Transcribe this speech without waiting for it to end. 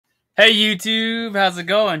Hey YouTube, how's it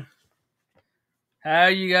going? How are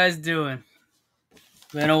you guys doing?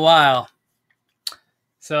 Been a while.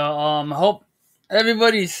 So hope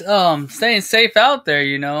everybody's staying safe out there,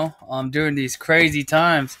 during these crazy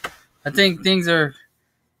times. I think things are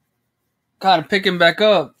kind of picking back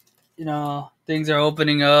up. Things are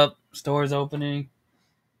opening up, stores opening.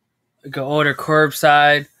 We can order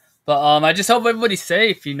curbside. But I just hope everybody's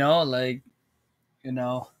safe, you know,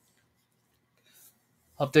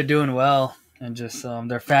 hope they're doing well and just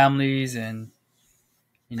their families and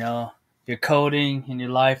your coding and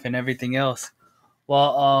your life and everything else.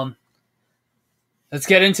 Well, let's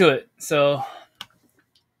get into it. So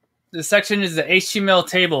this section is the HTML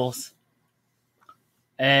tables,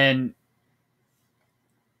 and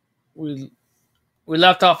we we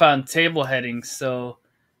left off on table headings, so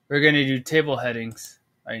we're gonna do table headings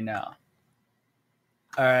right now.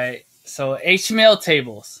 All right. So HTML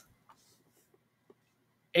tables.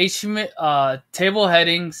 HTML table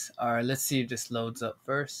headings are. Let's see if this loads up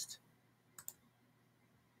first.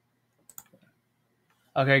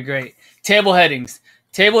 Okay, great. Table headings.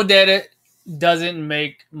 Table data doesn't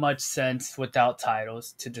make much sense without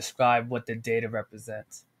titles to describe what the data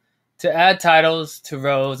represents. To add titles to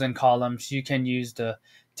rows and columns, you can use the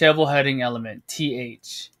table heading element,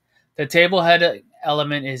 TH. The table heading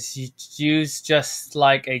element is used just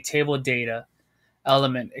like a table data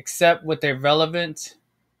element, except with a relevant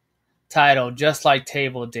title, just like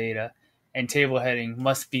table data, and table heading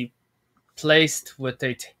must be placed with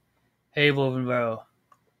a table row.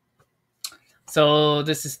 So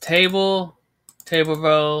this is table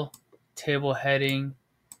row, table heading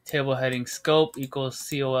scope equals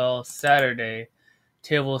COL Saturday,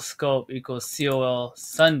 table scope equals COL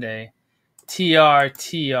Sunday, TR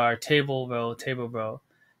table row,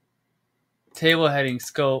 table heading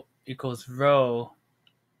scope equals row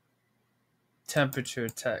temperature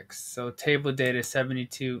text. So table data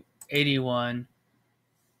 7281,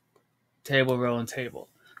 table row and table.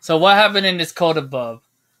 So what happened in this code above?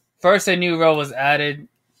 First, a new row was added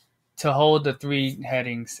to hold the three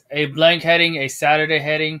headings: a blank heading, a Saturday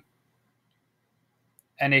heading,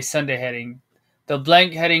 and a Sunday heading. The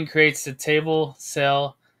blank heading creates the table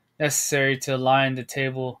cell necessary to align the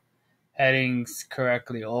table headings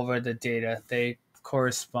correctly over the data they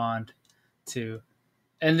correspond to.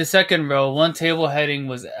 In the second row, one table heading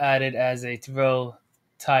was added as a row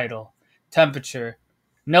title: temperature.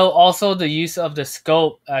 Note also the use of the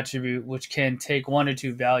scope attribute, which can take one or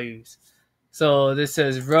two values. So this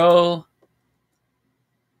says row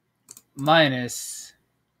minus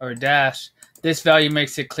or dash. This value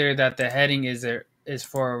makes it clear that the heading is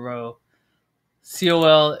for a row.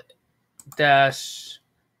 COL dash.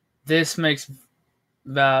 This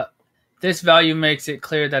value makes it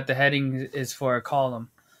clear that the heading is for a column.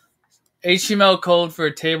 HTML code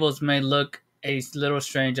for tables may look a little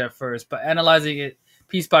strange at first, but analyzing it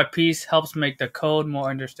piece by piece helps make the code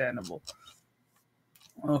more understandable.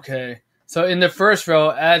 Okay, so in the first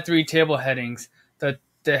row, add three table headings. The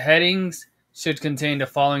headings should contain the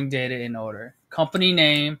following data in order: company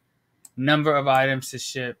name, number of items to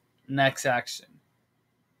ship, next action.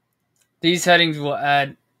 These headings will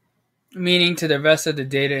add meaning to the rest of the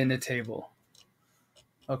data in the table.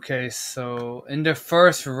 Okay, so in the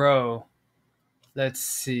first row, let's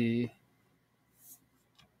see.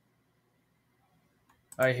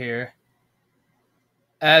 Right here.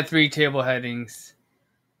 Add three table headings.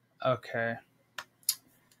 Okay.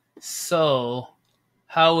 So,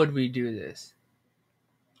 how would we do this?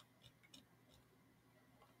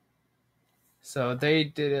 So they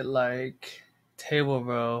did it like table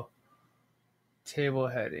row, table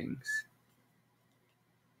headings.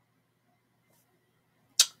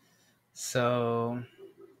 So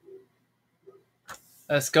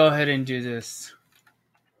let's go ahead and do this.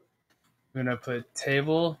 We're going to put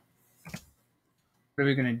table. What are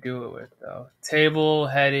we going to do it with though? Table,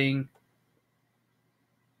 heading,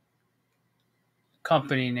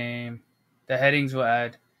 company name. The headings will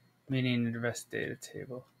add meaning to the rest of the data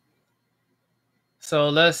table. So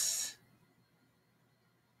let's...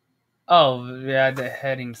 Oh, we add the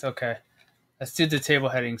headings. Okay. Let's do the table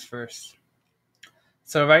headings first.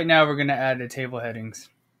 So right now we're going to add the table headings.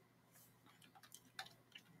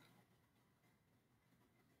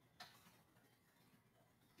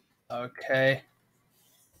 Okay.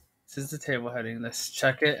 This is the table heading. Let's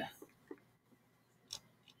check it.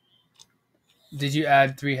 Did you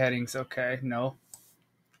add three headings? Okay. No.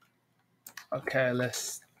 Okay.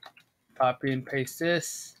 Let's copy and paste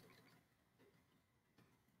this.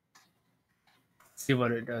 See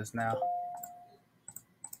what it does now.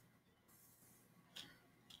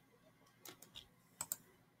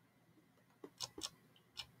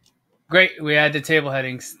 Great, we add the table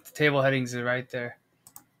headings. The table headings are right there.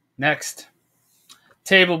 Next,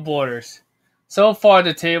 table borders. So far,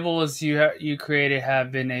 the tables you created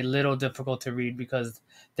have been a little difficult to read because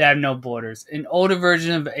they have no borders. In older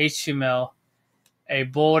versions of HTML, a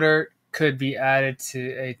border could be added to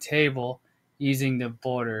a table using the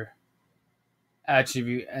border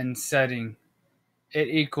attribute and setting it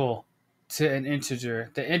equal to an integer.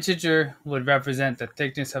 The integer would represent the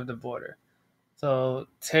thickness of the border. So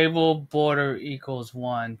table border equals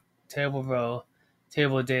 1, table row,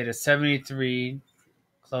 table data 73,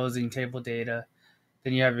 closing table data.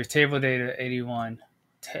 Then you have your table data 81,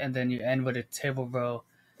 and then you end with a table row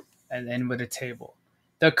and end with a table.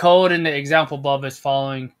 The code in the example above is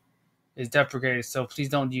following is deprecated, so please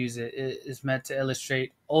don't use it. It is meant to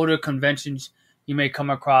illustrate older conventions you may come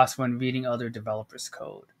across when reading other developers'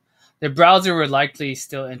 code. The browser will likely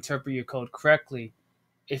still interpret your code correctly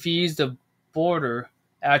if you use the border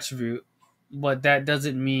attribute, but that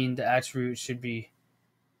doesn't mean the attribute should be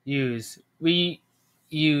used. We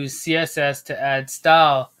use CSS to add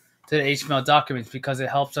style to the HTML documents because it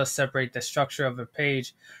helps us separate the structure of a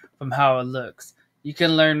page from how it looks. You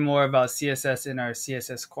can learn more about CSS in our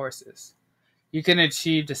CSS courses. You can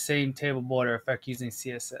achieve the same table border effect using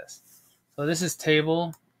CSS. So this is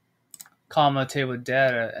table, comma, table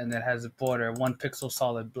data, and it has a border, 1 pixel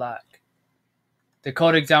solid black. The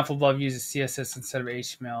code example above uses CSS instead of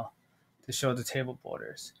HTML to show the table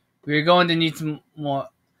borders. We're going to need some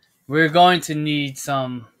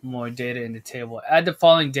more data in the table. Add the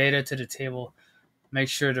following data to the table. Make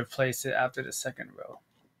sure to place it after the second row.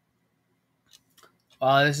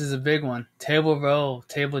 Wow, this is a big one. Table row,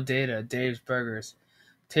 table data, Dave's Burgers.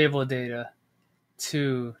 Table data,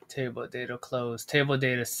 2, table data close. Table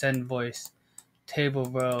data, send voice. Table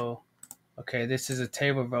row. Okay, this is a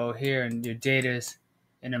table row here, and your data is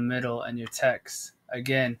in the middle, and your text.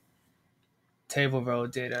 Again, table row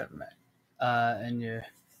data, and your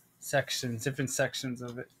sections, different sections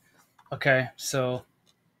of it. Okay, so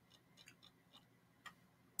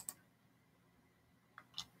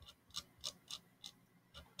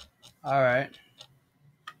all right.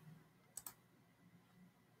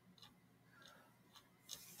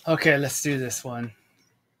 Okay, let's do this one.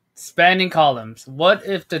 Spanning columns. What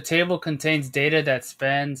if the table contains data that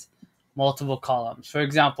spans multiple columns? For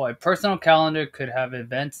example, a personal calendar could have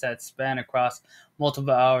events that span across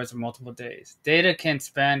multiple hours or multiple days. Data can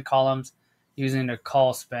span columns using the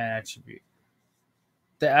call span attribute.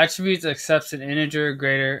 The attribute accepts an integer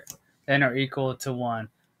greater than or equal to 1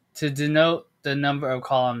 to denote the number of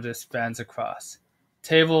columns it spans across.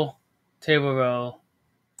 Table, table row,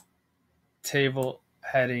 table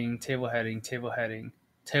heading, table heading, table heading,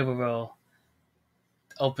 table row,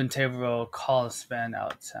 open table row, call span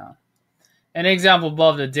out of town. An example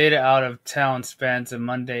above, the data out of town spans the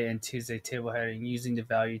Monday and Tuesday table heading using the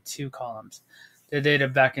value 2 columns. The data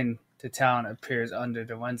back into town appears under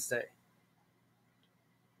the Wednesday.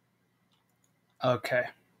 Okay.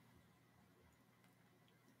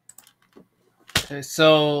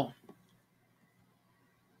 So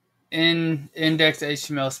in index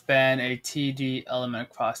HTML span a TD element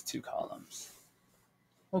across 2 columns.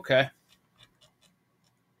 Okay.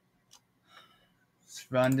 Let's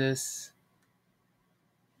run this.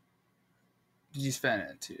 Did you span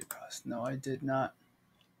it to across? No, I did not.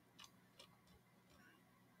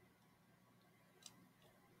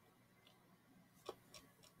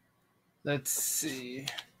 Let's see.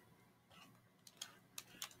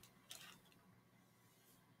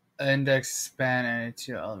 Index span and a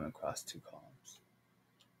TD element across 2 columns.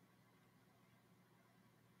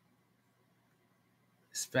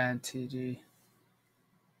 Span TD.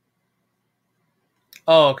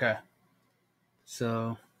 Oh, okay.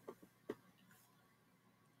 So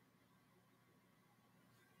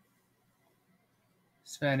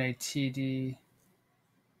span a TD.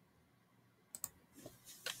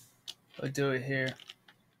 We'll do it here.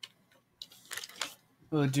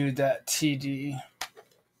 We'll do that TD.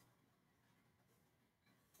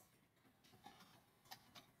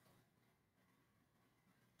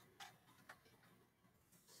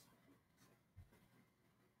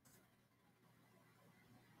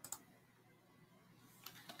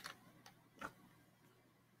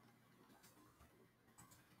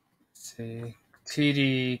 See,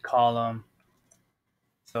 TD column.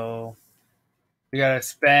 So we gotta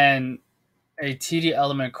span a TD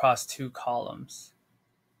element across 2 columns.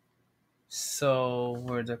 So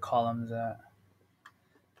where are the columns at?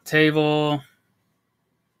 Table.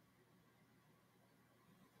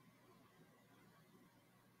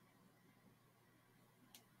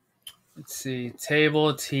 Let's see.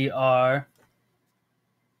 Table TR.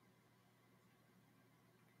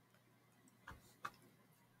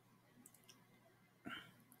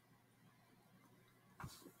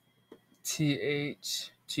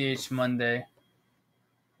 TH Monday.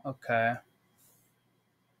 Okay.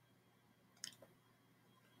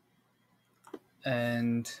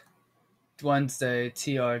 And Wednesday,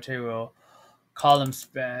 TR table, column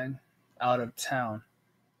span, out of town.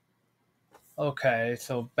 Okay,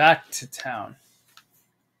 so back to town.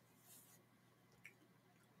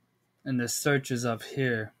 And the search is up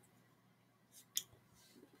here.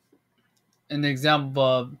 In the example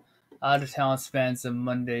of out of town spans of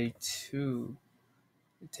Monday to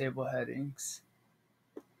the table headings.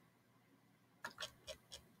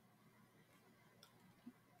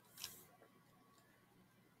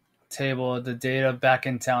 Table, the data back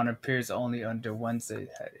in town appears only under Wednesday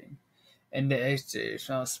heading. In the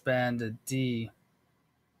HTML span, the D,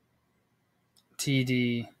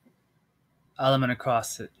 TD element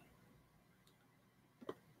across it.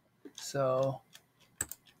 So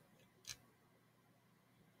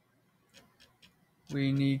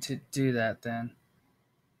we need to do that then.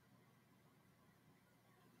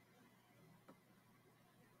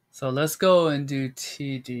 So let's go and do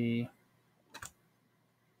TD.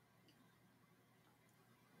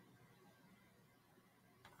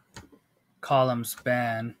 Column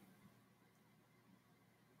span.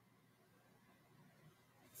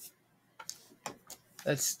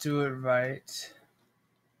 Let's do it right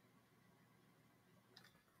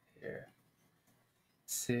here.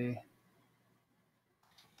 Let's see.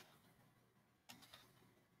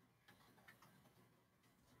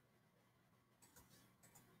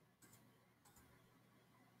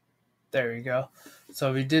 There we go.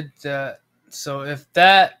 So we did that. So if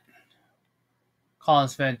that column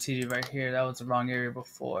span TD right here, that was the wrong area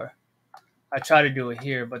before. I tried to do it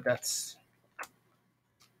here, but that's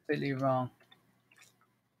completely wrong.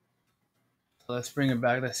 So let's bring it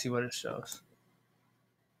back. Let's see what it shows.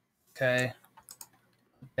 Okay.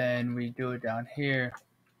 Then we do it down here.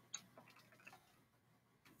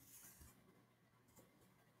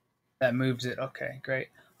 That moves it. Okay, great.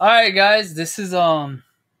 All right, guys. This is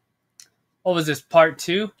what was this, part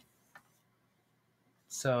 2?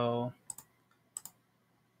 So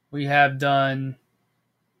we have done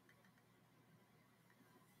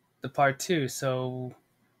the part 2. So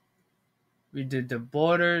we did the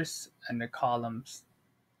borders and the columns.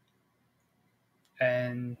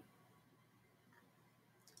 And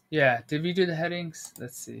yeah, did we do the headings?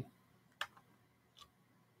 Let's see.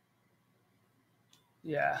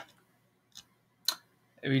 Yeah,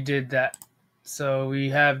 we did that. So we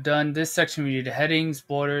have done this section. We did headings,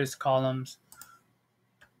 borders, columns.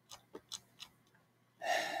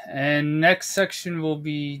 And next section will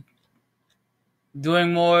be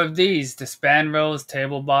doing more of these: the span rows,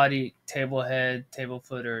 table body, table head, table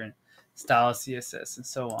footer, and style CSS, and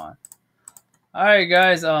so on. All right,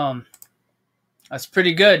 guys. That's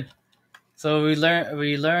pretty good. So we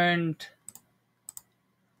learned.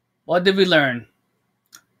 What did we learn?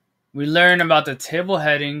 We learned about the table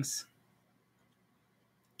headings.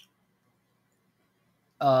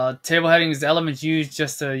 Table headings, the elements used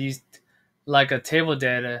just to use like a table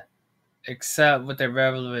data, except with a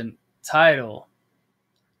relevant title.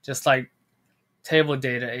 Just like table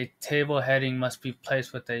data, a table heading must be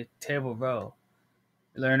placed with a table row.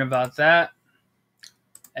 We learn about that.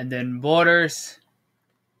 And then borders.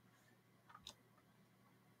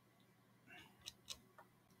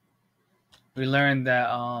 We learned that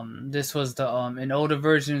this was the in older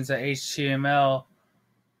versions of HTML,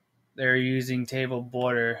 they're using table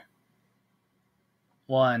border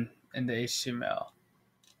 1 in the HTML.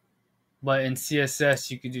 But in CSS,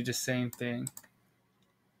 you could do the same thing.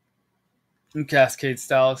 And cascade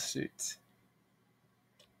style sheets.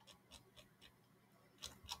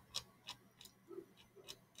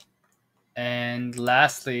 And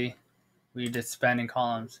lastly, we did spanning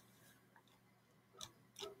columns.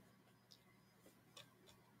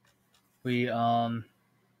 We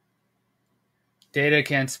data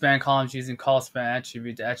can span columns using call span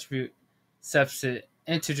attribute. The attribute sets it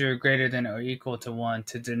integer greater than or equal to 1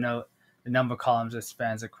 to denote the number of columns it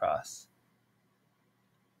spans across.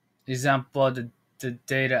 Example, the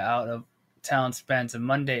data out of town spans a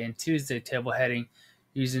Monday and Tuesday table heading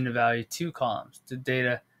using the value 2 columns. The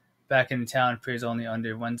data back in town appears only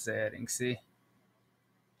under Wednesday heading. See?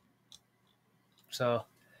 So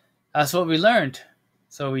that's what we learned.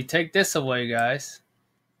 So we take this away, guys.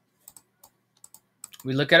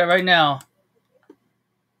 We look at it right now.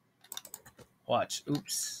 Watch.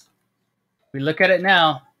 Oops. We look at it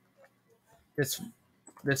now.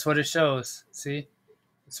 That's what it shows. See?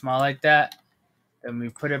 Small like that. Then we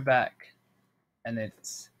put it back. And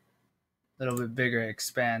it's a little bit bigger. It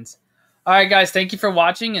expands. All right, guys. Thank you for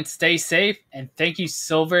watching and stay safe. And thank you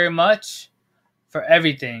so very much for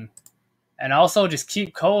everything. And also just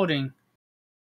keep coding